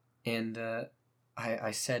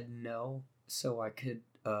I said no, so I could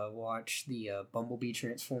watch the Bumblebee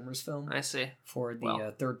Transformers film. I see. For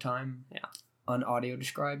the third time. Yeah. Unaudio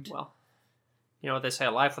described. Well, you know what they say,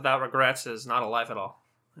 a life without regrets is not a life at all.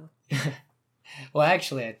 Yeah. Well,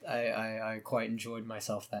 actually, I quite enjoyed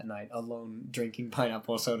myself that night, alone drinking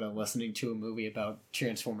pineapple soda, listening to a movie about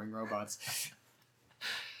transforming robots.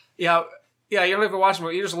 Yeah, you don't even watch the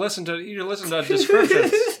movie. You just listen to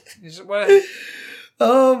descriptions.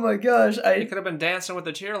 Oh my gosh! You could have been dancing with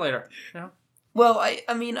the cheerleader. You know? Well,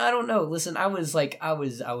 I mean, I don't know. Listen, I was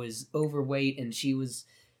overweight, and she was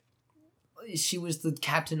the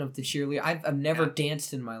captain of the cheerleader. I've never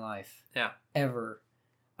danced in my life. Yeah. Ever.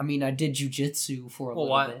 I mean, I did jujitsu for a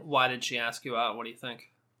little bit. Why did she ask you out? What do you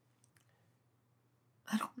think?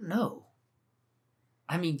 I don't know.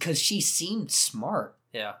 I mean, because she seemed smart.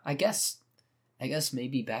 Yeah. I guess I guess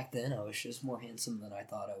maybe back then I was just more handsome than I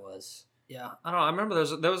thought I was. Yeah, I don't know. I remember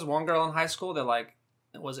there was one girl in high school that like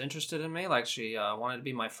was interested in me. Like she wanted to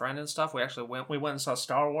be my friend and stuff. We actually went and saw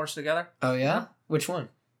Star Wars together. Oh yeah, which one?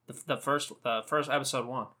 The first episode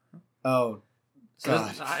 1. Oh, so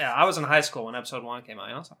God. I was in high school when episode 1 came out.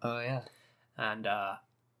 You know. So. Oh yeah. And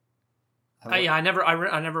I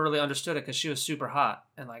never really understood it because she was super hot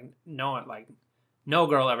and like no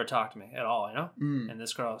girl ever talked to me at all. You know. Mm. And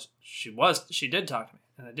this girl, she did talk to me,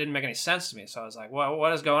 and it didn't make any sense to me. So I was like,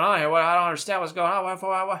 what is going on here? I don't understand what's going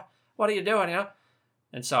on. What are you doing? You know.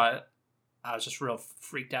 And so I was just real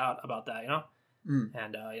freaked out about that, you know. Mm.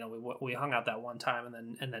 And you know, we hung out that one time,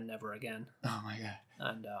 and then never again. Oh my God.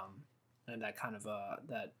 And that kind of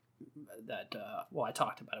well, I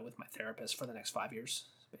talked about it with my therapist for the next 5 years,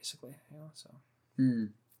 basically, you know. So.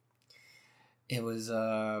 It was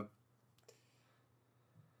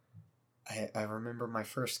I remember my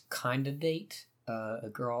first kind of date. A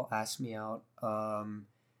girl asked me out,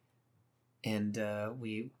 and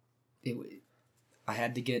I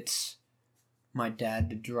had to get my dad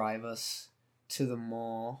to drive us to the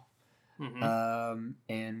mall. Mm-hmm.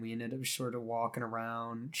 And we ended up sort of walking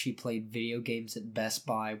around. She played video games at Best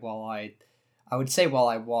Buy while I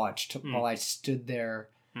watched, while I stood there.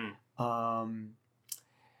 And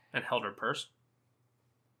held her purse?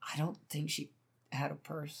 I don't think she had a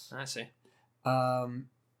purse. I see.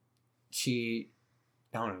 She,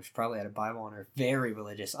 I don't know, she probably had a Bible on her. Very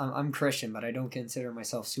religious. I'm Christian, but I don't consider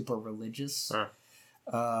myself super religious. Huh.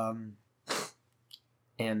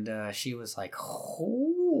 And she was like,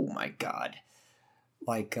 oh my God.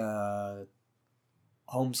 Like,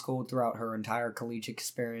 homeschooled throughout her entire collegiate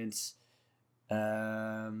experience. Like,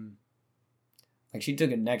 she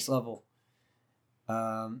took it next level.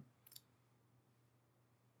 And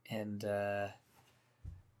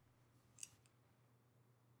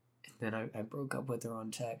then I broke up with her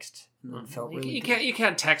on text. And then felt really you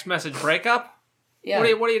can't text message breakup. Yeah.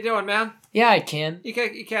 What are you doing, man? Yeah, I can. You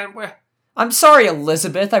can't. I'm sorry,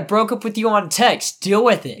 Elizabeth. I broke up with you on text. Deal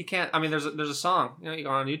with it. You can't. I mean, there's a song. You know, you go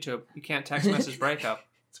on YouTube. You can't text message breakup.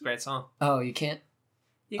 It's a great song. Oh, you can't.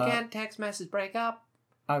 You can't text message breakup.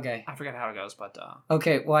 Okay. I forget how it goes, but.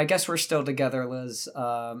 Okay. Well, I guess we're still together, Liz.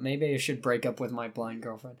 Maybe I should break up with my blind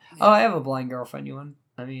girlfriend. Yeah. Oh, I have a blind girlfriend. You want?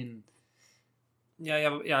 I mean.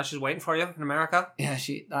 Yeah. She's waiting for you in America. Yeah.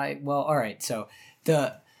 Well, all right. So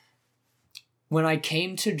when I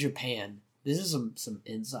came to Japan. This is some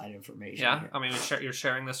inside information. Yeah, here. I mean, you're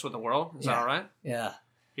sharing this with the world. Is that all right? Yeah.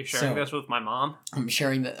 You're sharing this with my mom. I'm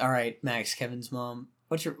sharing that. All right, Max, Kevin's mom.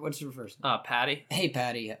 What's your first name? Patty. Hey,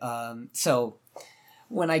 Patty. So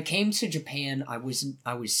when I came to Japan, I was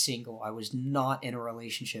single. I was not in a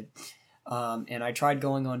relationship, and I tried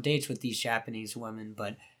going on dates with these Japanese women,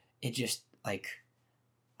 but it just I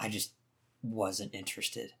just wasn't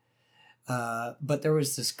interested. But there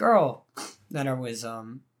was this girl that I was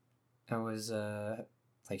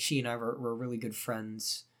like, she and I were really good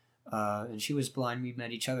friends, and she was blind. We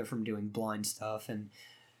met each other from doing blind stuff, and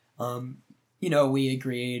you know, we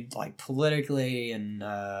agreed like politically and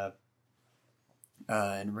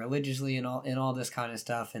religiously and all this kind of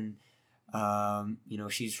stuff, and you know,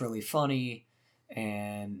 she's really funny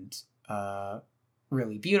and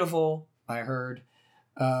really beautiful, I heard.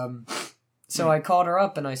 So I called her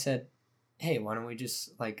up and I said, hey, why don't we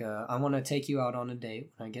just, like, I want to take you out on a date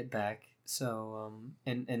when I get back. So,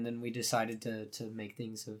 and then we decided to make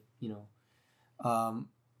things, you know,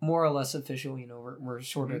 more or less official. You know, we're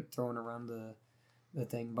sort of throwing around the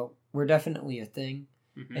thing, but we're definitely a thing.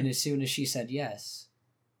 Mm-hmm. And as soon as she said yes,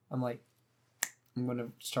 I'm like, I'm going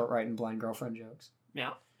to start writing blind girlfriend jokes.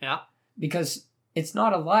 Yeah, yeah. Because it's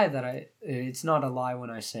not a lie it's not a lie when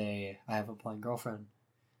I say I have a blind girlfriend.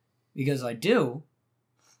 Because I do.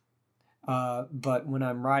 But when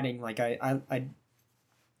I'm writing, like, I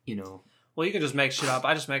you know. Well, you can just make shit up.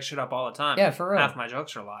 I just make shit up all the time. Yeah, for real. Half my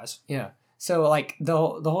jokes are lies. Yeah. So, like, the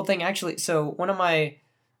whole thing, actually, so one of my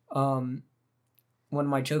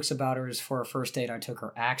jokes about her is, for a first date, I took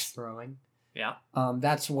her axe throwing. Yeah.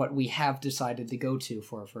 That's what we have decided to go to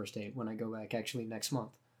for a first date when I go back, actually, next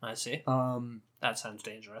month. I see. That sounds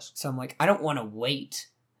dangerous. So I'm like, I don't want to wait.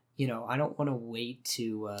 You know, I don't want to wait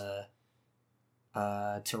to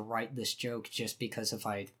write this joke just because if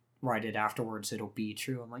I write it afterwards, it'll be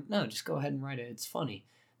true. I'm like, no, just go ahead and write it. It's funny.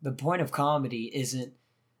 The point of comedy isn't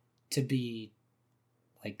to be,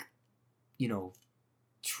 like, you know,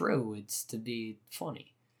 true. It's to be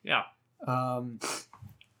funny. Yeah. I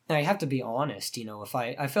have to be honest, you know, if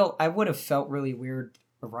I would have felt really weird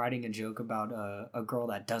writing a joke about a girl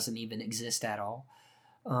that doesn't even exist at all.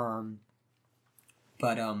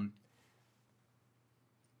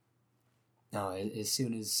 No, as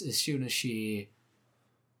soon as she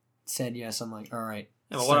said yes, I'm like, all right.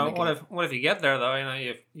 Yeah, but what if you get there though? You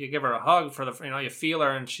know, you give her a hug for the, you know, you feel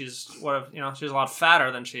her, and she's, what if, you know, she's a lot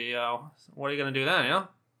fatter than she. What are you gonna do then? You know,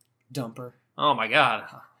 Dump her. Oh my god.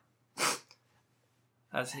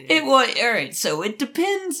 That's it. Well, all right. So it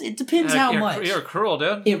depends. It depends how much. You're cruel,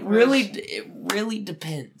 dude. It really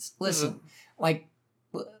depends. Listen, like,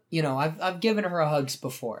 you know, I've given her hugs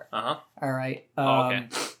before. All right. Okay.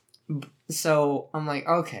 So I'm like,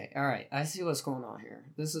 okay, all right. I see what's going on here.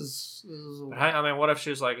 This is. I mean, what if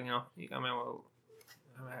she's like, you know?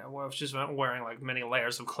 What if she's wearing like many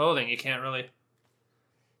layers of clothing? You can't really.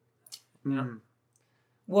 You know?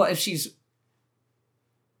 Well, if she's.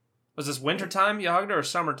 Was this wintertime you hugged her or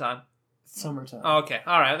summertime? Summertime. Oh, okay.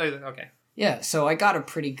 All right. Okay. Yeah. So I got a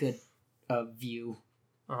pretty good view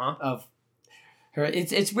of her.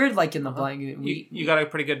 It's weird, like in the blind. You got a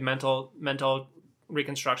pretty good mental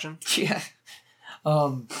reconstruction. Yeah.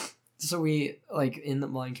 So we, like, in the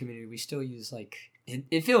blind community, we still use, like,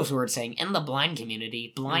 it feels weird saying in the blind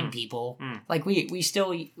community, blind people. Like we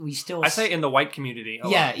still. I say in the white community.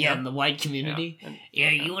 Yeah, in the white community. Yeah,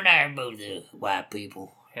 you and I are both white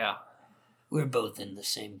people. Yeah. We're both in the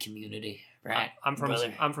same community, right? I'm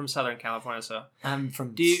from Southern California, so I'm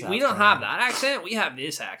from. Dude, we don't have that accent. We have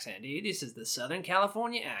this accent, dude. This is the Southern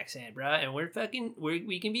California accent, bro. And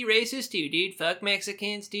we can be racist too, dude. Fuck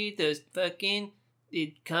Mexicans, dude. Those fucking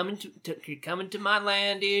coming to my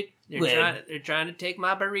land, dude. They're trying to take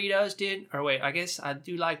my burritos, dude. Or wait, I guess I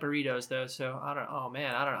do like burritos though. So I don't. Oh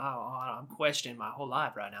man, I don't know. I'm questioning my whole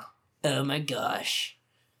life right now. Oh my gosh.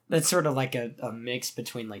 That's sort of like a mix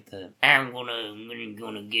between like the I'm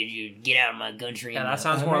gonna get out of my country. Yeah, that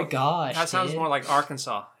sounds more. Oh my gosh, that sounds more like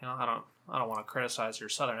Arkansas. You know, I don't want to criticize your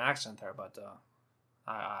Southern accent there, but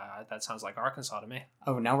that sounds like Arkansas to me.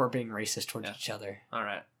 Oh, now we're being racist towards each other. All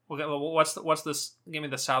right. Well, what's this? Give me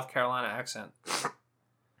the South Carolina accent.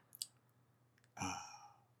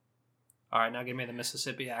 All right, now give me the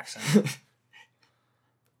Mississippi accent.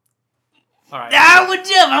 All right. Ah,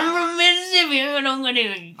 what's up? I'm from Mississippi.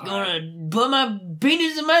 I'm gonna put my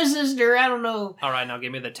penis in my sister. I don't know. All right, now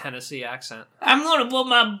give me the Tennessee accent. I'm gonna put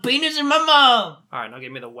my penis in my mom. All right, now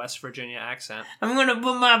give me the West Virginia accent. I'm gonna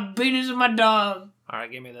put my penis in my dog. All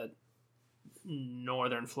right, give me the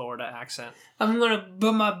Northern Florida accent. I'm gonna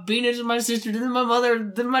put my penis in my sister, then my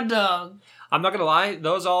mother, then my dog. I'm not gonna lie;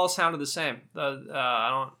 those all sounded the same.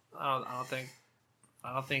 I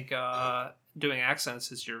don't think doing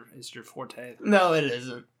accents is your forte. No, it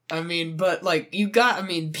isn't. I mean, but like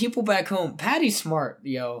people back home. Patty's smart,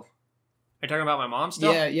 yo. Are you talking about my mom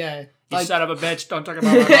still? Yeah. You son of a bitch! Don't talk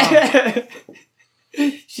about my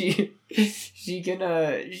mom. She'll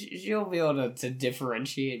be able to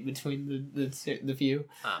differentiate between the few.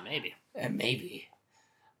 Maybe. Maybe.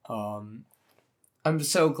 I'm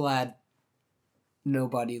so glad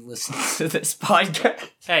nobody listens to this podcast.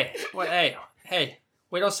 Hey.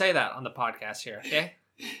 We don't say that on the podcast here, okay?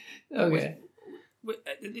 Okay.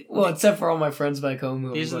 Well, except for all my friends back home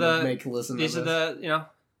who these are going to make listen to this. These are the, you know...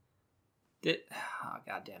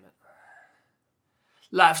 God damn it.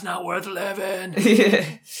 Life's not worth living.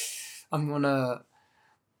 I'm gonna...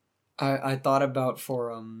 I thought about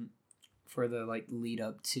for the, like, lead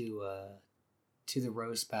up to the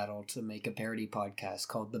roast battle to make a parody podcast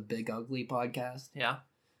called The Big Ugly Podcast. Yeah.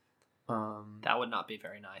 That would not be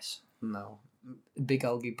very nice. No. Big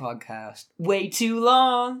Ugly Podcast. Way too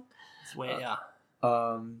long. It's way, yeah.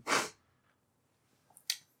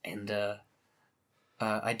 And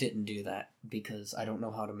I didn't do that because I don't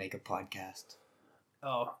know how to make a podcast.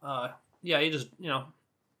 Yeah, you just,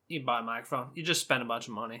 you buy a microphone. You just spend a bunch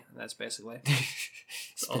of money. That's basically.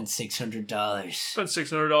 Spend $600. Spend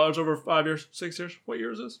 $600 over 5 years, 6 years. What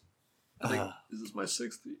year is this? I think, is this my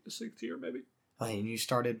sixth year, maybe? And you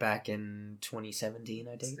started back in 2017,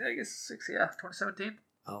 I think? I guess 2017.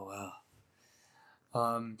 Oh, wow.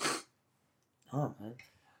 Oh, man.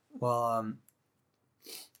 Well,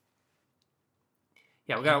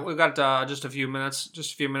 yeah, we've got just a few minutes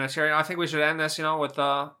here. I think we should end this, with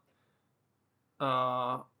I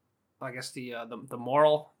guess the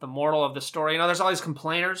moral of the story. There's all these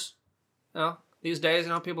complainers, these days.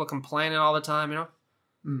 People are complaining all the time,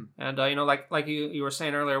 and like you were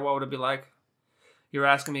saying earlier, what would it be like? You were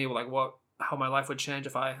asking me like how my life would change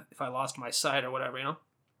if I lost my sight or whatever, Yeah.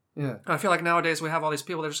 And I feel like nowadays we have all these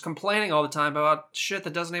people that are just complaining all the time about shit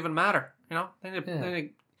that doesn't even matter. They need to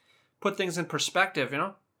put things in perspective.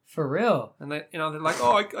 For real. And they, they're like,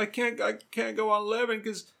 oh, I can't go on living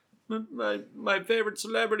because my favorite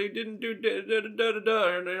celebrity didn't do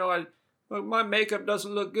da-da-da-da-da, and my makeup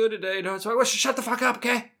doesn't look good today. So I wish you shut the fuck up,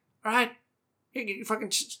 okay? All right. You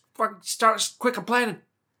fucking start quit complaining.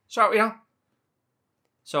 Start,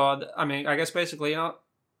 So I mean, I guess basically, I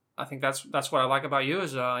think that's what I like about you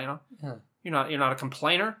is Yeah. you're not a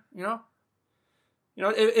complainer.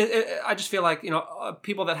 I just feel like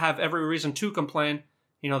people that have every reason to complain,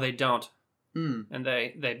 they don't, and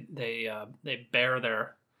they bear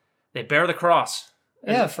the cross.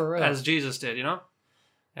 Yeah, for real. As Jesus did,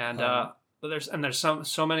 and but there's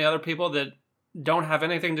so many other people that don't have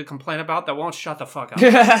anything to complain about that won't shut the fuck up.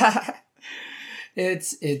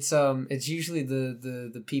 It's usually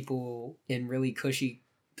the people in really cushy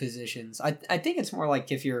positions. I think it's more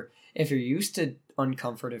like if you're used to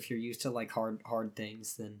uncomfort, if you're used to like hard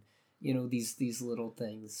things, then these little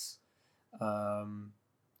things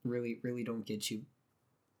really don't get you.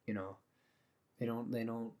 They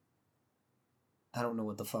don't. I don't know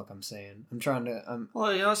what the fuck I'm saying. I'm trying to. Well,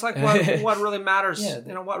 it's like what really matters.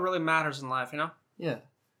 Yeah, what really matters in life. Yeah.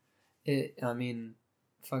 I mean,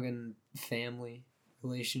 fucking family,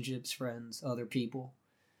 relationships, friends, other people.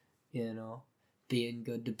 Being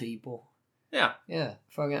good to people. Yeah. Yeah.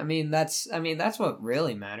 Fucking. I mean, that's what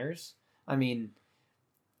really matters. I mean.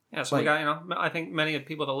 Yeah. So we got. I think many of the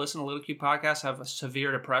people that listen to Little Cute Podcast have a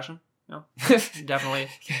severe depression. Definitely,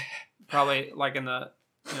 probably like in the.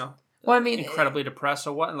 Well, I mean, incredibly depressed.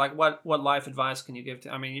 So what life advice can you give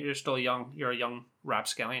to? I mean, you're still young. You're a young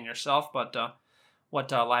rapscallion yourself, but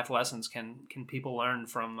what life lessons can people learn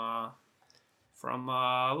from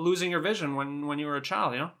losing your vision when you were a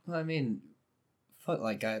child? Well, I mean,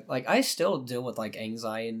 I still deal with like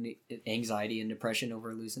anxiety and depression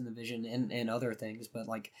over losing the vision and other things, but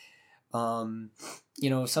like, some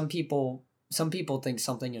people think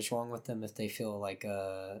something is wrong with them if they feel like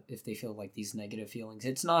these negative feelings.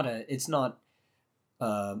 It's not a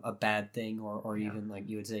bad thing or even like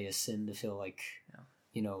you would say a sin to feel like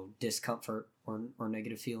discomfort or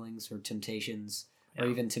negative feelings or temptations or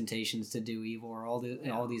even temptations to do evil or all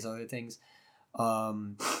these other things.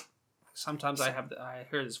 Sometimes I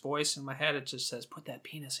hear this voice in my head. It just says, "Put that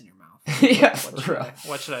penis in your mouth."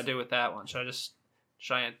 What should I do with that one? Should I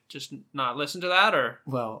just not listen to that, or?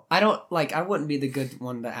 Well, I wouldn't be the good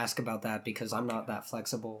one to ask about that because I'm not that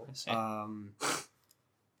flexible. I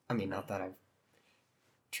mean, not that I've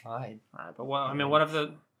tried. Right, but what if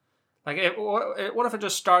what if it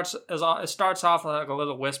just starts off like a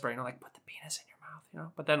little whisper, like put the penis in your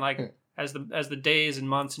mouth, but then like as the days and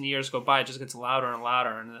months and years go by, it just gets louder and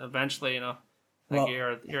louder, and eventually, you're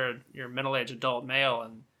a middle-aged adult male,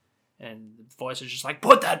 and the voice is just like,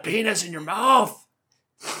 put that penis in your mouth.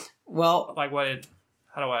 Well, like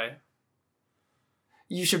how do I?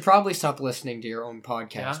 You should probably stop listening to your own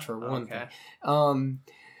podcast for one thing.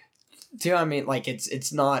 Two, I mean, like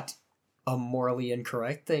it's not a morally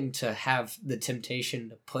incorrect thing to have the temptation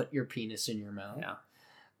to put your penis in your mouth. Yeah.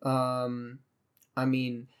 I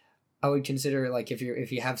mean, I would consider like if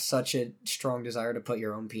you have such a strong desire to put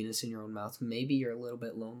your own penis in your own mouth, maybe you're a little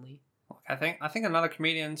bit lonely. I think another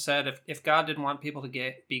comedian said if God didn't want people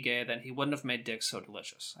to be gay, then he wouldn't have made dicks so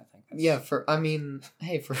delicious. I think.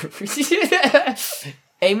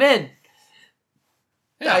 Amen.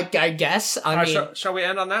 Yeah. I guess. I mean, shall we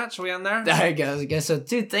end on that? Shall we end there? I guess so.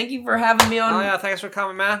 Dude, thank you for having me on. Oh yeah, thanks for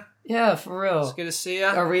coming, man. Yeah, for real. It's good to see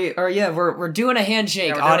you. We're doing a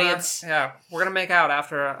handshake, audience. We're gonna make out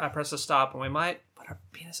after I press the stop, and we might put our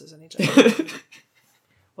penises in each other.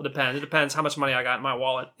 Well, it depends how much money I got in my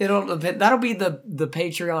wallet. That'll be the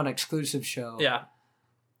Patreon exclusive show. Yeah.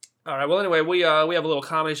 All right. Well, anyway, we have a little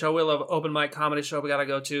comedy show. We have an open mic comedy show we gotta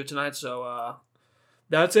go to tonight. So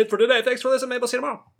that's it for today. Thanks for listening. Maybe we'll see you tomorrow.